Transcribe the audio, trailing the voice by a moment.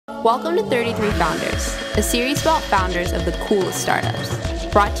Welcome to 33 Founders, a series about founders of the coolest startups.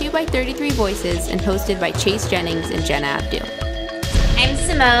 Brought to you by 33 Voices and hosted by Chase Jennings and Jenna Abdu. I'm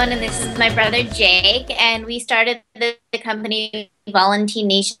Simone, and this is my brother Jake, and we started the company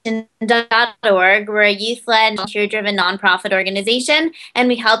VolunTEENNation.org. We're a youth-led, volunteer-driven nonprofit organization, and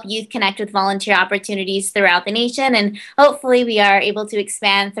we help youth connect with volunteer opportunities throughout the nation, and hopefully we are able to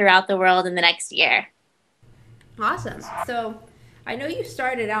expand throughout the world in the next year. Awesome. So I know you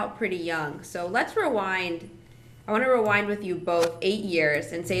started out pretty young, so let's rewind. I want to rewind with you both 8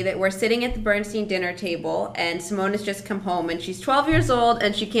 years and say that we're sitting at the Bernstein dinner table and Simone has just come home and she's 12 years old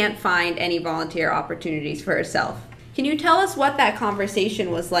and she can't find any volunteer opportunities for herself. Can you tell us what that conversation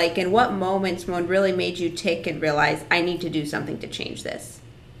was like and what moment, Simone, really made you tick and realize I need to do something to change this?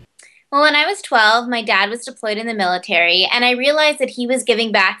 Well, when I was 12, my dad was deployed in the military, and I realized that he was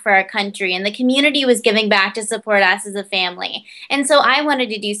giving back for our country, and the community was giving back to support us as a family. And so I wanted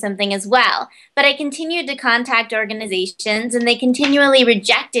to do something as well. But I continued to contact organizations, and they continually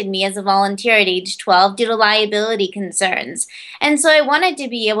rejected me as a volunteer at age 12 due to liability concerns. And so I wanted to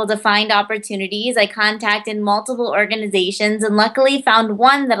be able to find opportunities. I contacted multiple organizations, and luckily found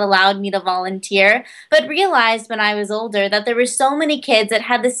one that allowed me to volunteer, but realized when I was older that there were so many kids that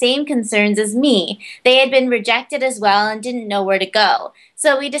had the same concerns as me. They had been rejected as well and didn't know where to go.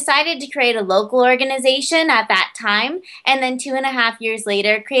 So we decided to create a local organization at that time, and then 2.5 years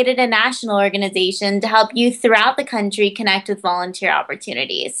later created a national organization to help youth throughout the country connect with volunteer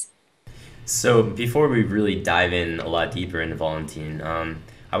opportunities. So before we really dive in a lot deeper into VolunTEEN,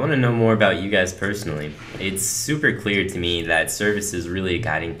 I want to know more about you guys personally. It's super clear to me that service is really a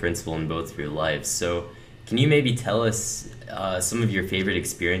guiding principle in both of your lives. So can you maybe tell us some of your favorite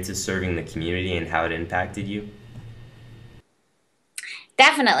experiences serving the community and how it impacted you?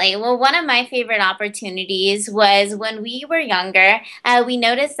 Definitely. Well, one of my favorite opportunities was when we were younger, we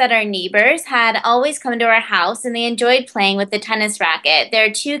noticed that our neighbors had always come to our house and they enjoyed playing with the tennis racket. There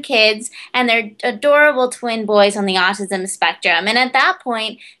are 2 kids and they're adorable twin boys on the autism spectrum. And at that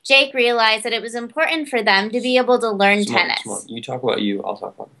point, Jake realized that it was important for them to be able to learn tennis. Simone, you talk about you, I'll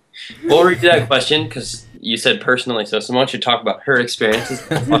talk about me. We'll read that question because you said personally, so Simone should talk about her experiences,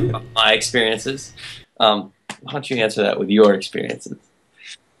 I'll talk about my experiences. Why don't you answer that with your experiences?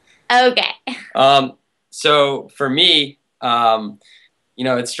 Okay. So for me,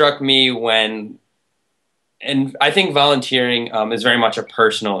 it struck me when, and I think volunteering is very much a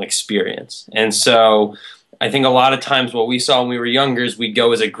personal experience. And so I think a lot of times what we saw when we were younger is we'd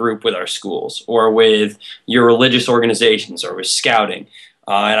go as a group with our schools or with your religious organizations or with scouting.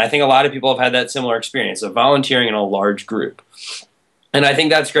 And I think a lot of people have had that similar experience of volunteering in a large group. And I think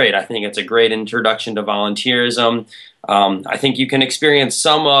that's great. I think it's a great introduction to volunteerism. I think you can experience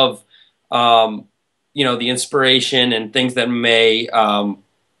some of, the inspiration and things that may,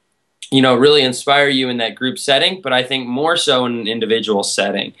 really inspire you in that group setting, but I think more so in an individual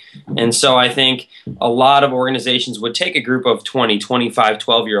setting. And so I think a lot of organizations would take a group of 20, 25,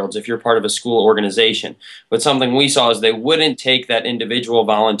 12-year-olds if you're part of a school organization. But something we saw is they wouldn't take that individual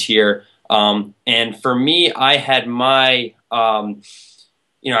volunteer. And for me, I had my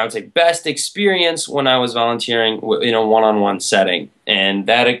I would say best experience when I was volunteering in a one-on-one setting. And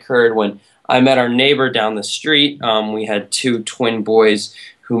that occurred when I met our neighbor down the street. We had 2 twin boys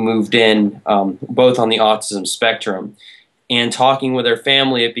who moved in, both on the autism spectrum. And talking with their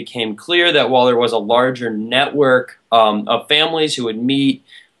family, it became clear that while there was a larger network of families who would meet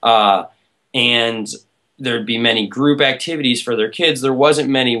and there'd be many group activities for their kids, there wasn't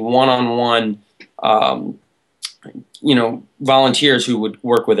many one-on-one volunteers who would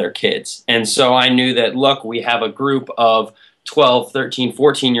work with their kids. And so I knew that, look, we have a group of 12, 13,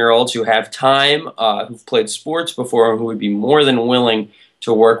 14-year-olds who have time, who've played sports before, and who would be more than willing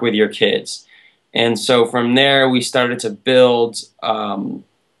to work with your kids. And so from there, we started to build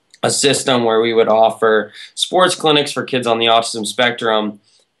a system where we would offer sports clinics for kids on the autism spectrum.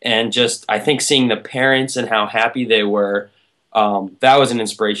 And just, I think, seeing the parents and how happy they were, that was an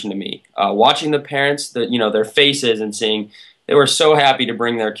inspiration to me. Watching the parents, their faces and seeing they were so happy to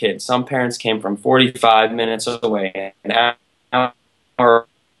bring their kids. Some parents came from 45 minutes away, an hour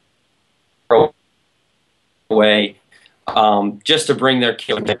away, just to bring their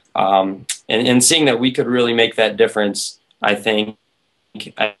kid. And seeing that we could really make that difference, I think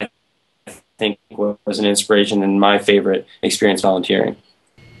was an inspiration and my favorite experience volunteering.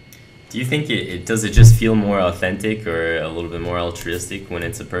 Do you think does it just feel more authentic or a little bit more altruistic when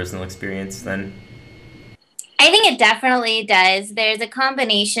it's a personal experience then? I think it definitely does. There's a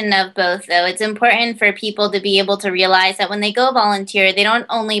combination of both, though. It's important for people to be able to realize that when they go volunteer, they don't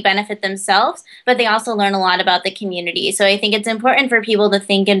only benefit themselves, but they also learn a lot about the community. So I think it's important for people to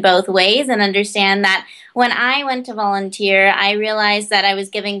think in both ways and understand that when I went to volunteer, I realized that I was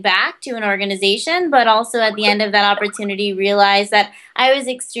giving back to an organization, but also at the end of that opportunity, realized that I was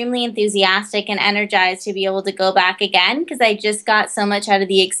extremely enthusiastic and energized to be able to go back again because I just got so much out of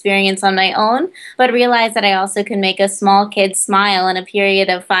the experience on my own, but realized that I also could make a small kid smile in a period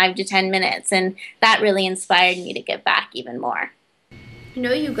of 5 to 10 minutes, and that really inspired me to give back even more. I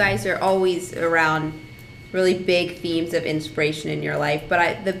know you guys are always around really big themes of inspiration in your life,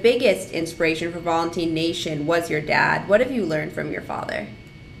 but the biggest inspiration for VolunTEEN Nation was your dad. What have you learned from your father?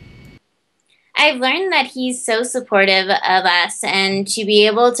 I've learned that he's so supportive of us, and to be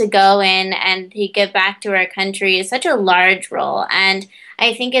able to go in and to give back to our country is such a large role. And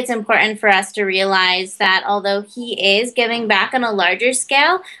I think it's important for us to realize that although he is giving back on a larger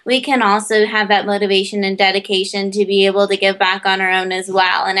scale, we can also have that motivation and dedication to be able to give back on our own as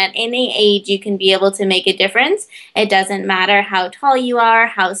well. And at any age, you can be able to make a difference. It doesn't matter how tall you are,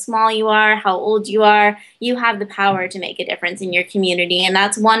 how small you are, how old you are. You have the power to make a difference in your community. And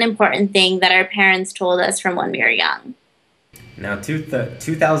that's one important thing that our parents told us from when we were young. Now,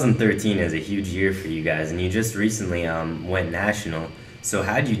 2013 is a huge year for you guys, and you just recently went national. So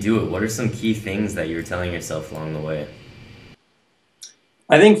how'd you do it? What are some key things that you were telling yourself along the way?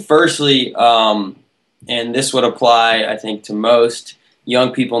 I think firstly, and this would apply, I think, to most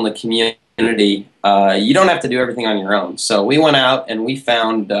young people in the community, you don't have to do everything on your own. So we went out and we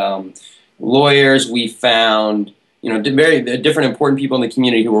found lawyers, we found very different important people in the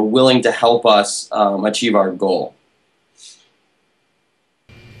community who were willing to help us achieve our goal.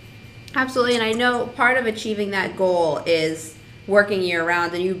 Absolutely, and I know part of achieving that goal is working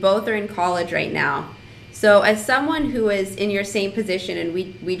year-round, and you both are in college right now. So as someone who is in your same position, and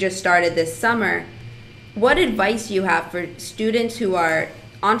we just started this summer, what advice do you have for students who are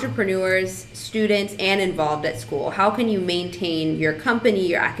entrepreneurs, students, and involved at school? How can you maintain your company,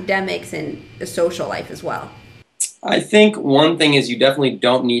 your academics, and the social life as well? I think one thing is you definitely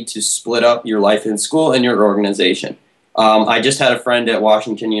don't need to split up your life in school and your organization. I just had a friend at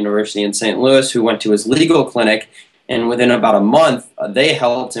Washington University in St. Louis who went to his legal clinic, and within about a month, they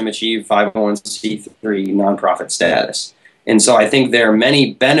helped him achieve 501c3 nonprofit status. And so I think there are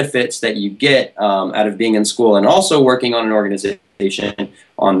many benefits that you get out of being in school and also working on an organization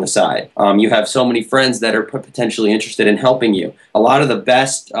on the side. You have so many friends that are potentially interested in helping you. A lot of the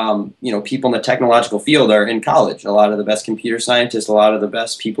best people in the technological field are in college. A lot of the best computer scientists, a lot of the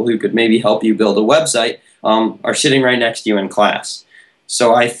best people who could maybe help you build a website are sitting right next to you in class.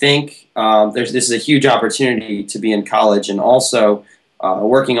 So I think this is a huge opportunity to be in college and also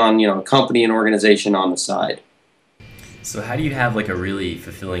working on a company and organization on the side. So how do you have like a really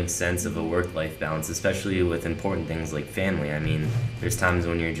fulfilling sense of a work-life balance, especially with important things like family? I mean, there's times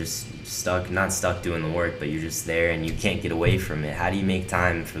when you're just not stuck doing the work, but you're just there and you can't get away from it. How do you make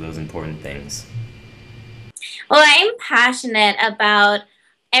time for those important things? Well, I'm passionate about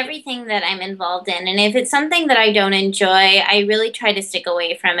everything that I'm involved in. And if it's something that I don't enjoy, I really try to stick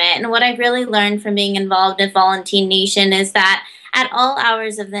away from it. And what I've really learned from being involved in VolunTEEN Nation is that at all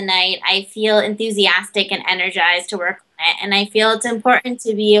hours of the night, I feel enthusiastic and energized to work on it. And I feel it's important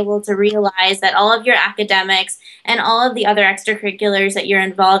to be able to realize that all of your academics and all of the other extracurriculars that you're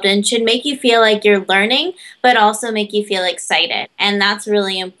involved in should make you feel like you're learning, but also make you feel excited. And that's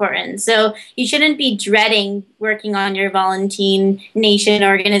really important. So you shouldn't be dreading working on your VolunTEEN Nation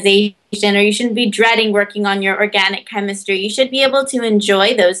organization, or you shouldn't be dreading working on your organic chemistry. You should be able to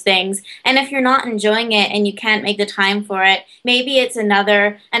enjoy those things. And if you're not enjoying it and you can't make the time for it, maybe it's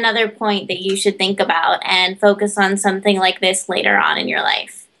another point that you should think about and focus on something like this later on in your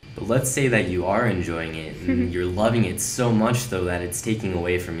life. But let's say that you are enjoying it and you're loving it so much though that it's taking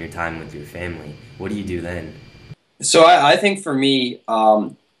away from your time with your family. What do you do then? So I think for me,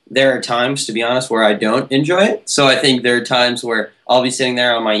 there are times, to be honest, where I don't enjoy it. So I think there are times where I'll be sitting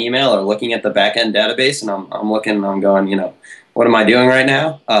there on my email or looking at the back-end database, and I'm looking and I'm going, what am I doing right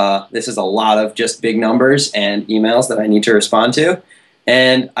now? This is a lot of just big numbers and emails that I need to respond to.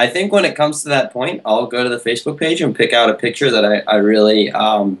 And I think when it comes to that point, I'll go to the Facebook page and pick out a picture that I really,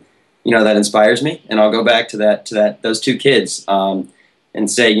 that inspires me, and I'll go back to those two kids and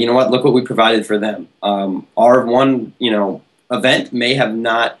say, you know what, look what we provided for them. Our one, event may have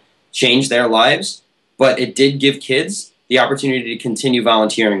not changed their lives, but it did give kids the opportunity to continue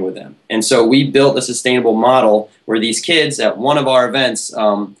volunteering with them. And so we built a sustainable model where these kids at one of our events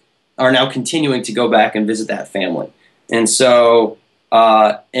are now continuing to go back and visit that family. And so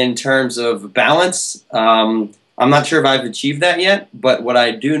In terms of balance, I'm not sure if I've achieved that yet, but what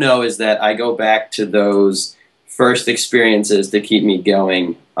I do know is that I go back to those first experiences to keep me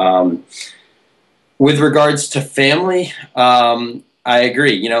going. With regards to family, I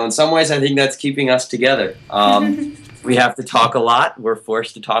agree. You know, in some ways, I think that's keeping us together. We have to talk a lot. We're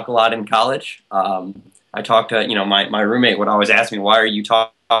forced to talk a lot in college. I talk to, you know, my roommate would always ask me, why are you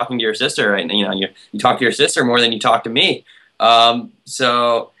talking to your sister? And, you know, you talk to your sister more than you talk to me.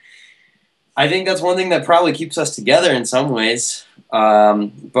 So I think that's one thing that probably keeps us together in some ways.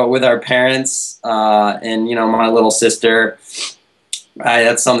 But with our parents and, you know, my little sister,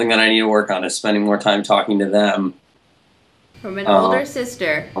 that's something that I need to work on, is spending more time talking to them. From an older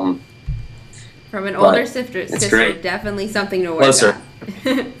sister. From an older sister, definitely something to work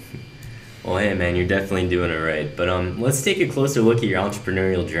on. Well, hey, man, you're definitely doing it right. But let's take a closer look at your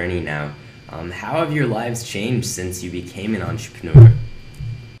entrepreneurial journey now. How have your lives changed since you became an entrepreneur?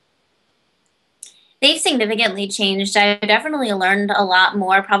 They've significantly changed. I've definitely learned a lot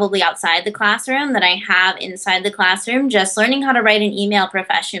more probably outside the classroom than I have inside the classroom, just learning how to write an email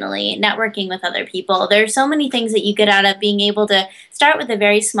professionally, networking with other people. There's so many things that you get out of being able to start with a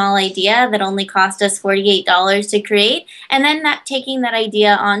very small idea that only cost us $48 to create, and then taking that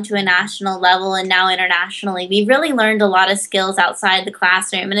idea onto a national level and now internationally. We've really learned a lot of skills outside the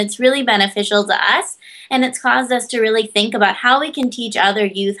classroom, and it's really beneficial to us. And it's caused us to really think about how we can teach other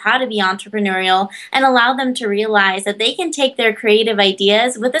youth how to be entrepreneurial and allow them to realize that they can take their creative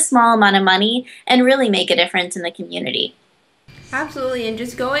ideas with a small amount of money and really make a difference in the community. Absolutely. And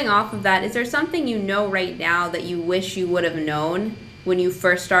just going off of that, is there something you know right now that you wish you would have known when you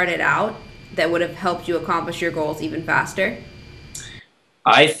first started out that would have helped you accomplish your goals even faster?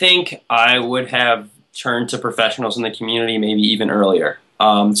 I think I would have turned to professionals in the community maybe even earlier.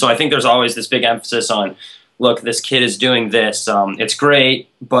 So I think there's always this big emphasis on, look, this kid is doing this. It's great,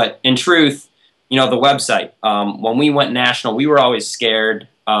 but in truth, you know, the website, when we went national, we were always scared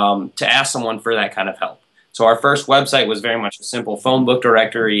to ask someone for that kind of help. So our first website was very much a simple phone book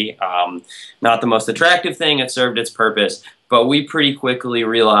directory, not the most attractive thing. It served its purpose, but we pretty quickly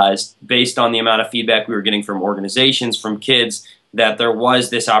realized, based on the amount of feedback we were getting from organizations, from kids, that there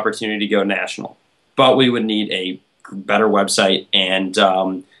was this opportunity to go national. But we would need a better website, and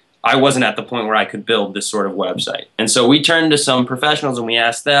I wasn't at the point where I could build this sort of website. And so we turned to some professionals and we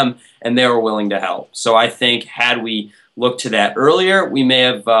asked them, and they were willing to help. So I think had we looked to that earlier, we may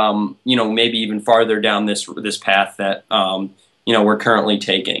have, you know, maybe even farther down this path that, you know, we're currently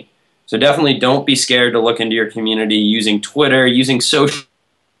taking. So definitely don't be scared to look into your community, using Twitter, using social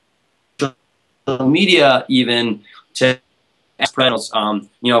media even to ask professionals,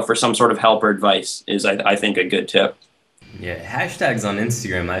 you know, for some sort of help or advice is, I think, a good tip. Yeah, hashtags on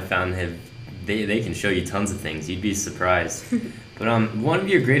Instagram I found they can show you tons of things. You'd be surprised. But one of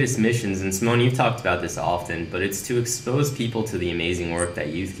your greatest missions, and Simone, you've talked about this often, but it's to expose people to the amazing work that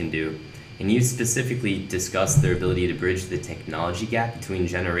youth can do. And you specifically discussed their ability to bridge the technology gap between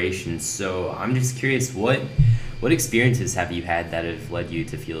generations. So I'm just curious, what experiences have you had that have led you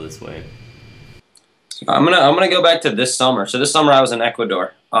to feel this way? I'm gonna go back to this summer. So this summer I was in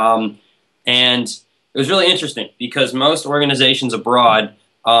Ecuador, and it was really interesting because most organizations abroad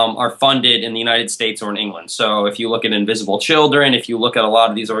are funded in the United States or in England. So if you look at Invisible Children, if you look at a lot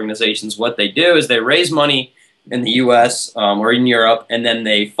of these organizations, what they do is they raise money in the U.S. Or in Europe, and then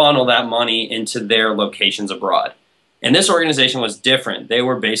they funnel that money into their locations abroad. And this organization was different. They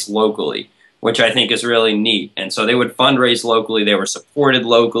were based locally, which I think is really neat. And so they would fundraise locally. They were supported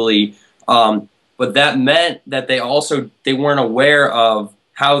locally. But that meant that they weren't aware of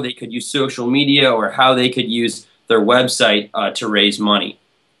how they could use social media or how they could use their website to raise money.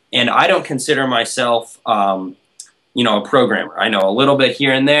 And I don't consider myself, you know, a programmer. I know a little bit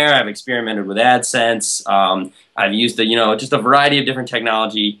here and there. I've experimented with AdSense. I've used just a variety of different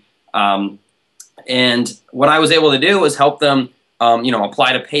technology. And what I was able to do was help them, you know,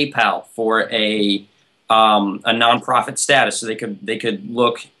 apply to PayPal for a nonprofit status, so they could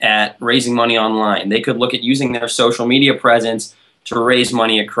look at raising money online. They could look at using their social media presence to raise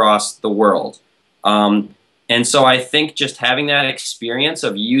money across the world. And so I think just having that experience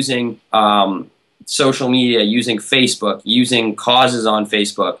of using social media, using Facebook, using causes on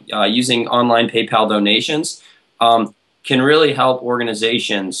Facebook, using online PayPal donations, can really help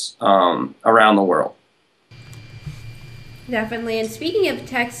organizations around the world. Definitely. And speaking of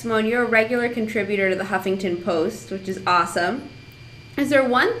tech, Simone, you're a regular contributor to the Huffington Post, which is awesome. Is there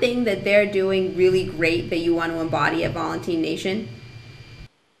one thing that they're doing really great that you want to embody at VolunTEEN Nation?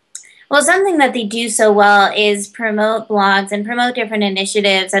 Well, something that they do so well is promote blogs and promote different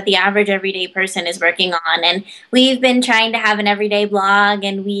initiatives that the average everyday person is working on. And we've been trying to have an everyday blog,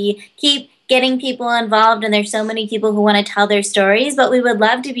 and we keep getting people involved, and there's so many people who want to tell their stories, but we would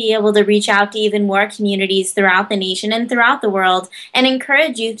love to be able to reach out to even more communities throughout the nation and throughout the world and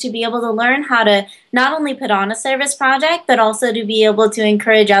encourage youth to be able to learn how to not only put on a service project, but also to be able to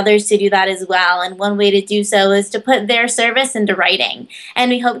encourage others to do that as well. And one way to do so is to put their service into writing.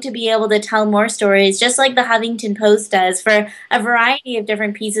 And we hope to be able to tell more stories, just like the Huffington Post does, for a variety of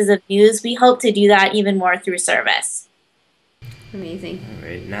different pieces of news. We hope to do that even more through service. Amazing. All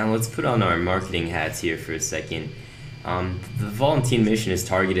right, now let's put on our marketing hats here for a second. The VolunTEEN mission is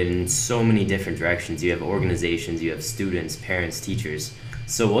targeted in so many different directions. You have organizations, you have students, parents, teachers.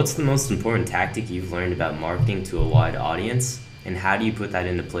 So what's the most important tactic you've learned about marketing to a wide audience, and how do you put that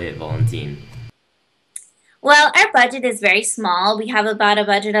into play at VolunTEEN? Well, our budget is very small. We have about a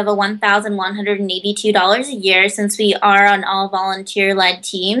budget of $1,182 a year, since we are an all volunteer-led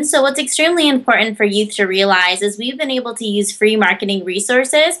team. So what's extremely important for youth to realize is we've been able to use free marketing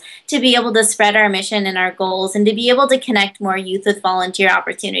resources to be able to spread our mission and our goals, and to be able to connect more youth with volunteer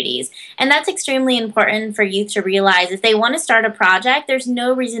opportunities. And that's extremely important for youth to realize. If they want to start a project, there's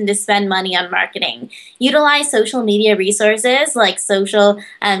no reason to spend money on marketing. Utilize social media resources like Twitter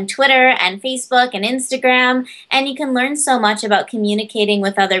and Facebook and Instagram, and you can learn so much about communicating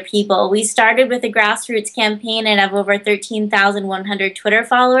with other people. We started with a grassroots campaign and have over 13,100 Twitter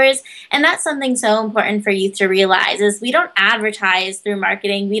followers, and that's something so important for youth to realize is we don't advertise through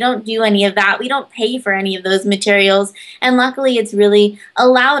marketing. We don't do any of that. We don't pay for any of those materials, and luckily it's really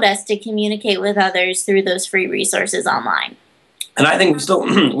allowed us to communicate with others through those free resources online. And I think we still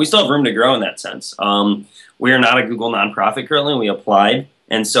have room to grow in that sense. We are not a Google nonprofit currently. We applied,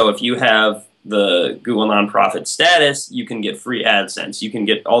 and so if you have the Google nonprofit status, you can get free AdSense. You can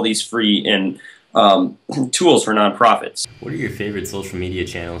get all these free and tools for nonprofits. What are your favorite social media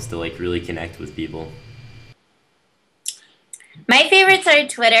channels to really connect with people? My favorites are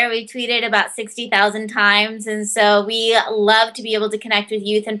Twitter. We've tweeted about 60,000 times, and so we love to be able to connect with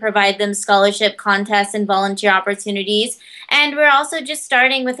youth and provide them scholarship contests and volunteer opportunities. And we're also just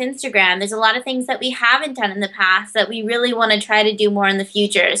starting with Instagram. There's a lot of things that we haven't done in the past that we really want to try to do more in the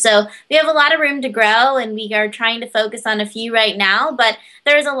future. So we have a lot of room to grow, and we are trying to focus on a few right now, but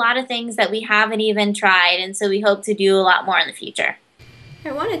there's a lot of things that we haven't even tried, and so we hope to do a lot more in the future.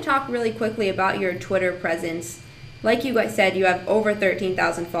 I want to talk really quickly about your Twitter presence. Like you guys said, you have over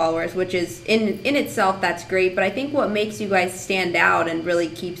 13,000 followers, which is in itself, that's great. But I think what makes you guys stand out and really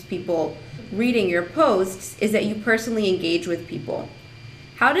keeps people reading your posts is that you personally engage with people.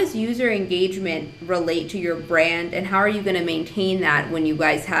 How does user engagement relate to your brand, and how are you going to maintain that when you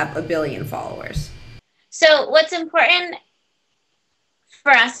guys have 1 billion followers? So what's important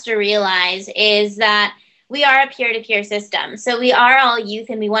for us to realize is that we are a peer-to-peer system. So we are all youth,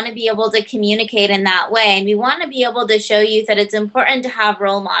 and we want to be able to communicate in that way. And we want to be able to show youth that it's important to have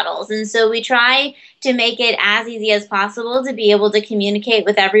role models. And so we try to make it as easy as possible to be able to communicate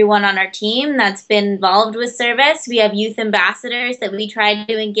with everyone on our team that's been involved with service. We have youth ambassadors that we try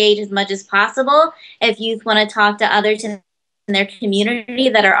to engage as much as possible. If youth want to talk to others in their community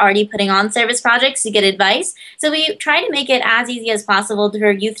that are already putting on service projects to get advice. So we try to make it as easy as possible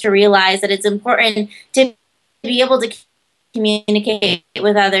for youth to realize that it's important to be able to communicate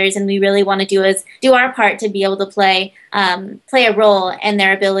with others, and we really want to do our part to be able to play a role in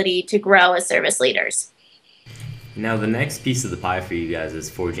their ability to grow as service leaders. Now the next piece of the pie for you guys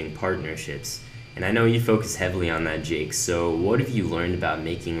is forging partnerships. And I know you focus heavily on that, Jake. So what have you learned about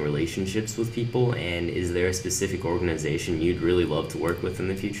making relationships with people, and is there a specific organization you'd really love to work with in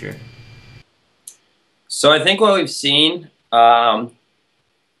the future? So I think what we've seen, well,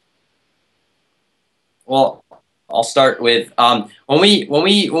 I'll start with when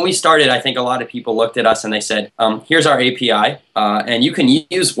we started. I think a lot of people looked at us and they said, "Here's our API, and you can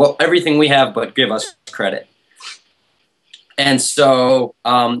use everything we have, but give us credit." And so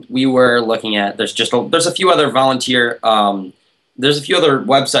we were looking at there's a few other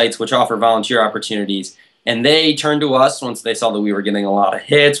websites which offer volunteer opportunities, and they turned to us once they saw that we were getting a lot of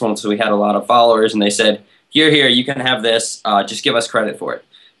hits, once we had a lot of followers, and they said, "Here, you can have this. Just give us credit for it."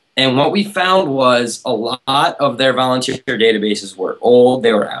 And what we found was a lot of their volunteer databases were old,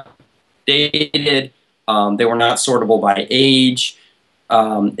 they were outdated, they were not sortable by age.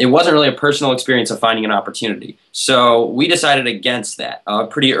 It wasn't really a personal experience of finding an opportunity. So we decided against that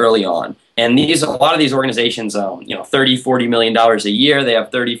pretty early on. And a lot of these organizations, $30, $40 million a year, they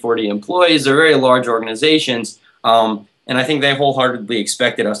have 30, 40 employees, they're very large organizations. And I think they wholeheartedly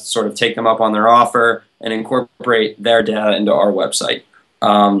expected us to sort of take them up on their offer and incorporate their data into our website.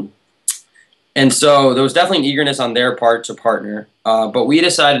 And so there was definitely an eagerness on their part to partner, but we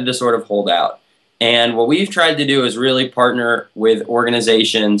decided to sort of hold out. And what we've tried to do is really partner with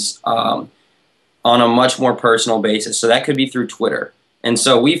organizations on a much more personal basis. So that could be through Twitter. And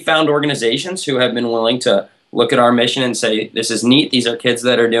so we've found organizations who have been willing to look at our mission and say, this is neat, these are kids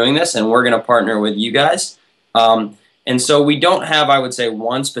that are doing this, and we're going to partner with you guys. And so we don't have, I would say,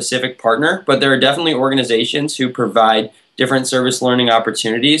 one specific partner, but there are definitely organizations who provide different service learning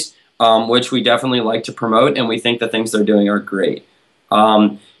opportunities, which we definitely like to promote, and we think the things they're doing are great.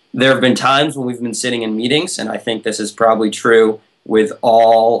 There have been times when we've been sitting in meetings, and I think this is probably true with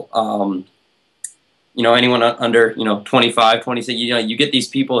all, anyone under, 25, 26, you get these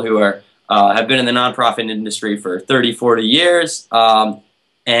people who are, have been in the nonprofit industry for 30, 40 years,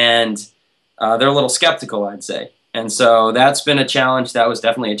 and they're a little skeptical, I'd say. And so that's been a challenge. That was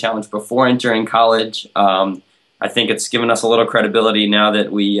definitely a challenge before entering college. I think it's given us a little credibility now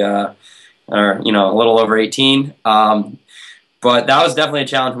that we are, a little over 18. But that was definitely a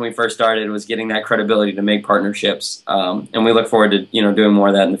challenge when we first started, was getting that credibility to make partnerships. And we look forward to, doing more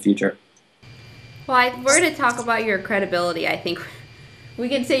of that in the future. Well, if we're to talk about your credibility, I think we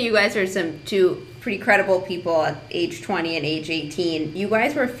can say you guys are two pretty credible people at age 20 and age 18. You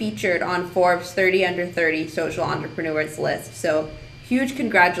guys were featured on Forbes 30 Under 30 Social Entrepreneurs list. So huge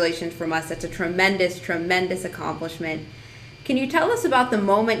congratulations from us. That's a tremendous, tremendous accomplishment. Can you tell us about the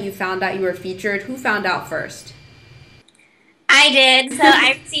moment you found out you were featured? Who found out first? I did. So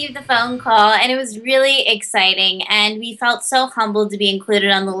I received the phone call, and it was really exciting, and we felt so humbled to be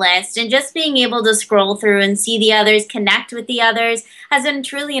included on the list, and just being able to scroll through and see the others, connect with the others, has been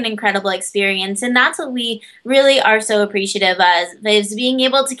truly an incredible experience. And that's what we really are so appreciative of, is being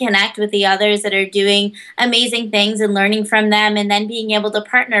able to connect with the others that are doing amazing things and learning from them, and then being able to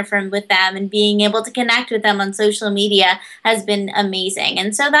partner with them and being able to connect with them on social media has been amazing.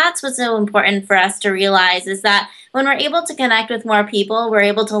 And so that's what's so important for us to realize, is that when we're able to connect with more people, we're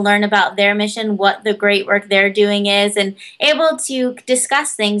able to learn about their mission, what the great work they're doing is, and able to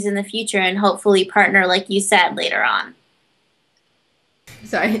discuss things in the future and hopefully partner, like you said, later on.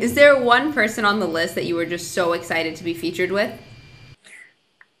 Sorry, is there one person on the list that you were just so excited to be featured with?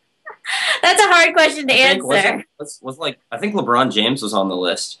 That's a hard question to answer. I think LeBron James was on the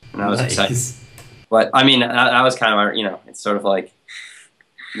list, and I was excited. But I mean, that was kind of it's sort of like,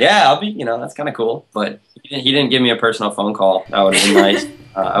 yeah, I'll be, that's kind of cool. But he didn't give me a personal phone call. That would have been nice.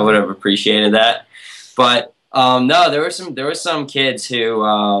 I would have appreciated that. But no, there were some kids who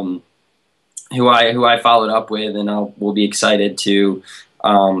I followed up with, and will be excited to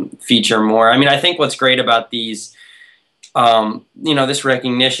feature more. I mean, I think what's great about these, this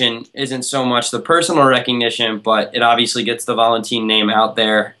recognition isn't so much the personal recognition, but it obviously gets the VolunTEEN name out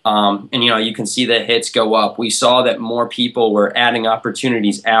there. And you can see the hits go up. We saw that more people were adding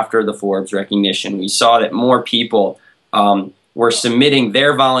opportunities after the Forbes recognition. We saw that more people were submitting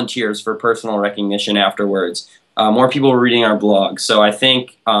their volunteers for personal recognition afterwards. More people were reading our blog. So I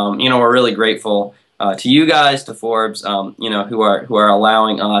think, we're really grateful to you guys, to Forbes, who are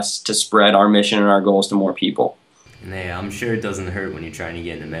allowing us to spread our mission and our goals to more people. And hey, I'm sure it doesn't hurt when you're trying to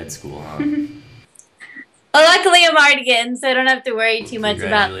get into med school, huh? Well, luckily I'm already in, so I don't have to worry too much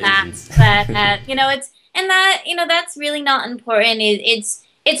about that. But that's really not important. It's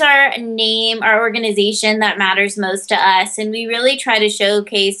our name, our organization that matters most to us, and we really try to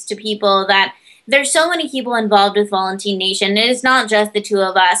showcase to people that there's so many people involved with VolunTEEN Nation. It is not just the two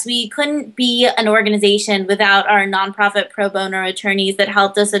of us. We couldn't be an organization without our nonprofit pro bono attorneys that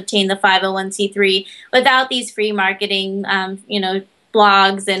helped us obtain the 501c3, without these free marketing,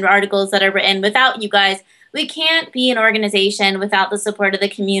 blogs and articles that are written. Without you guys, we can't be an organization without the support of the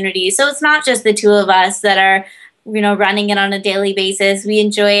community. So it's not just the two of us that are running it on a daily basis. We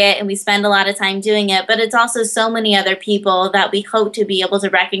enjoy it and we spend a lot of time doing it, but it's also so many other people that we hope to be able to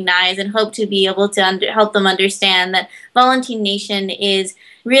recognize and hope to be able to help them understand that VolunTEEN Nation is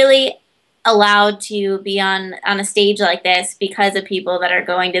really allowed to be on a stage like this because of people that are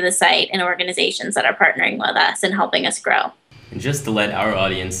going to the site and organizations that are partnering with us and helping us grow. And just to let our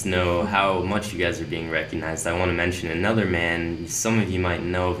audience know how much you guys are being recognized, I want to mention another man. Some of you might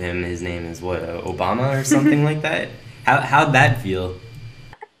know of him. His name is Obama or something like that? How'd that feel?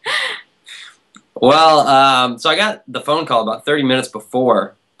 Well, so I got the phone call about 30 minutes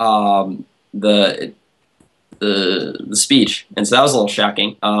before the speech, and so that was a little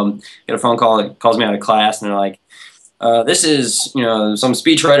shocking. Get a phone call that calls me out of class, and they're like, "This is some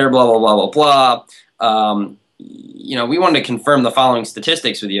speechwriter, blah blah blah blah blah. We wanted to confirm the following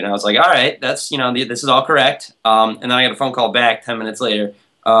statistics with you." And I was like, all right, that's, this is all correct. And then I got a phone call back 10 minutes later.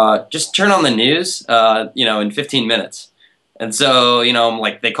 Just turn on the news, in 15 minutes. And so,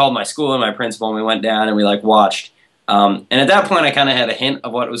 like they called my school and my principal, and we went down and we like watched. And at that point, I kind of had a hint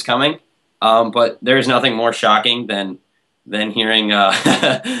of what was coming. But there's nothing more shocking than hearing,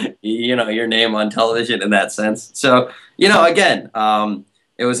 your name on television in that sense. So, again,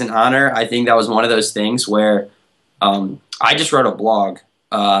 it was an honor. I think that was one of those things where I just wrote a blog.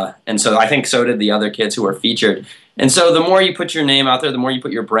 And so I think so did the other kids who were featured. And so the more you put your name out there, the more you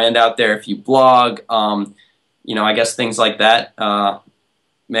put your brand out there. If you blog, I guess things like that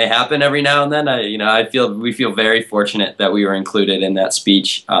may happen every now and then. We feel very fortunate that we were included in that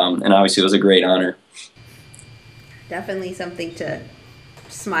speech, and obviously it was a great honor. Definitely something to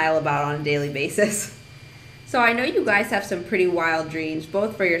smile about on a daily basis. So I know you guys have some pretty wild dreams,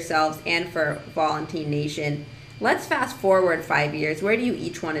 both for yourselves and for VolunTEEN Nation. Let's fast forward 5 years. Where do you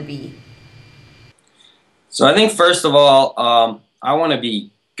each want to be? So I think first of all, I want to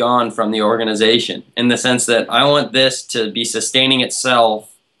be gone from the organization, in the sense that I want this to be sustaining itself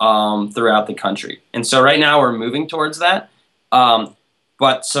throughout the country. And so right now we're moving towards that.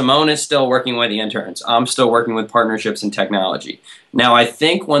 But Simone is still working with the interns. I'm still working with partnerships and technology. Now, I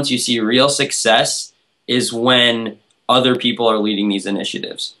think once you see real success is when other people are leading these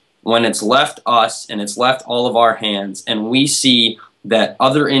initiatives. When it's left us and it's left all of our hands, and we see that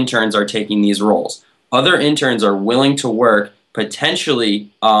other interns are taking these roles. Other interns are willing to work potentially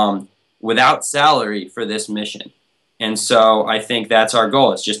without salary for this mission. And so I think that's our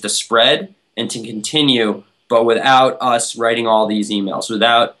goal. It's just to spread and to continue, but without us writing all these emails,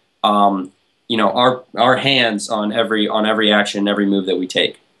 without our hands on every action, every move that we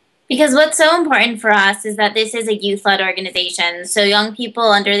take. Because what's so important for us is that this is a youth-led organization. So young people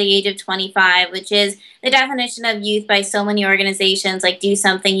under the age of 25, which is the definition of youth by so many organizations like Do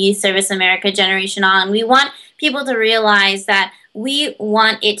Something, Youth Service America, Generation On. We want people to realize that we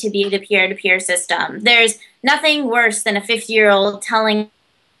want it to be the peer-to-peer system. There's nothing worse than a 50-year-old telling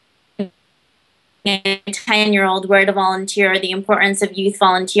a 10-year-old where to volunteer, or the importance of youth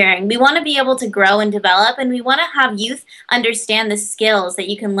volunteering. We want to be able to grow and develop, and we want to have youth understand the skills that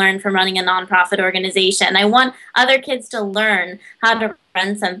you can learn from running a nonprofit organization. I want other kids to learn how to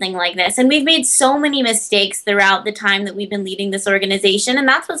run something like this. And we've made so many mistakes throughout the time that we've been leading this organization, and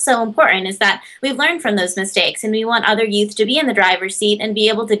that's what's so important, is that we've learned from those mistakes, and we want other youth to be in the driver's seat and be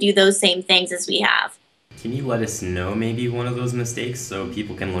able to do those same things as we have. Can you let us know maybe one of those mistakes so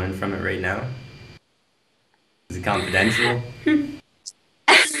people can learn from it right now? Is it confidential? Oh,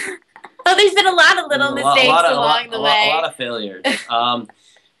 there's been a lot of little mistakes along the way. A lot of failures.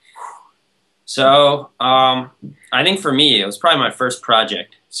 I think for me, it was probably my first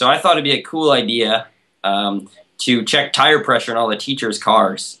project. So I thought it'd be a cool idea to check tire pressure in all the teachers'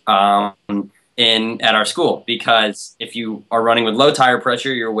 cars at our school. Because if you are running with low tire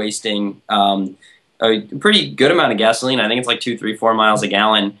pressure, you're wasting a pretty good amount of gasoline. I think it's like 2, 3, 4 miles a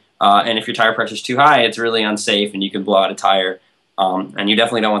gallon. And if your tire pressure is too high, it's really unsafe and you can blow out a tire. And you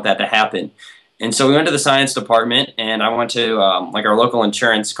definitely don't want that to happen. And so we went to the science department, and I went to like our local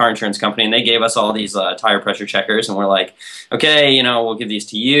car insurance company, and they gave us all these tire pressure checkers. And we're like, okay, we'll give these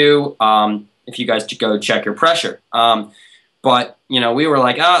to you if you guys go check your pressure. But, we were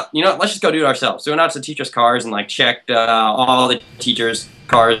like, let's just go do it ourselves. So we went out to the teachers' cars and like checked all the teachers'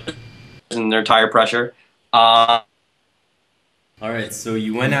 cars and their tire pressure. All right, so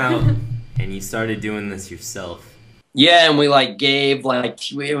you went out and you started doing this yourself. Yeah, and we gave it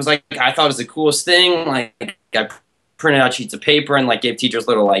was I thought it was the coolest thing. Like I printed out sheets of paper and gave teachers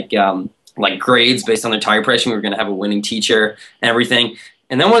little grades based on their tire pressure. We were going to have a winning teacher and everything.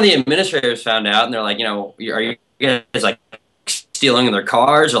 And then one of the administrators found out, and they're like, are you guys stealing their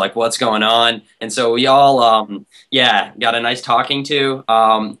cars, or what's going on? And so we all got a nice talking to.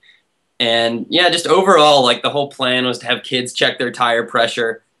 And yeah, just overall, the whole plan was to have kids check their tire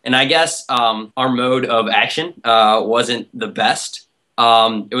pressure. And I guess our mode of action wasn't the best.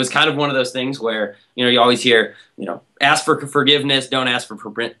 It was kind of one of those things where, you always hear, ask for forgiveness, don't ask for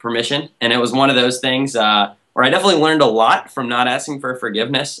permission. And it was one of those things where I definitely learned a lot from not asking for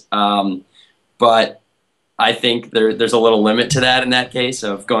forgiveness. But I think there's a little limit to that in that case,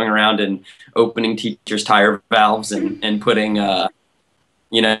 of going around and opening teachers' tire valves and putting the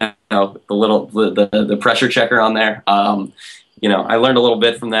pressure checker on there. I learned a little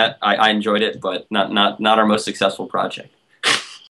bit from that. I enjoyed it, but not our most successful project.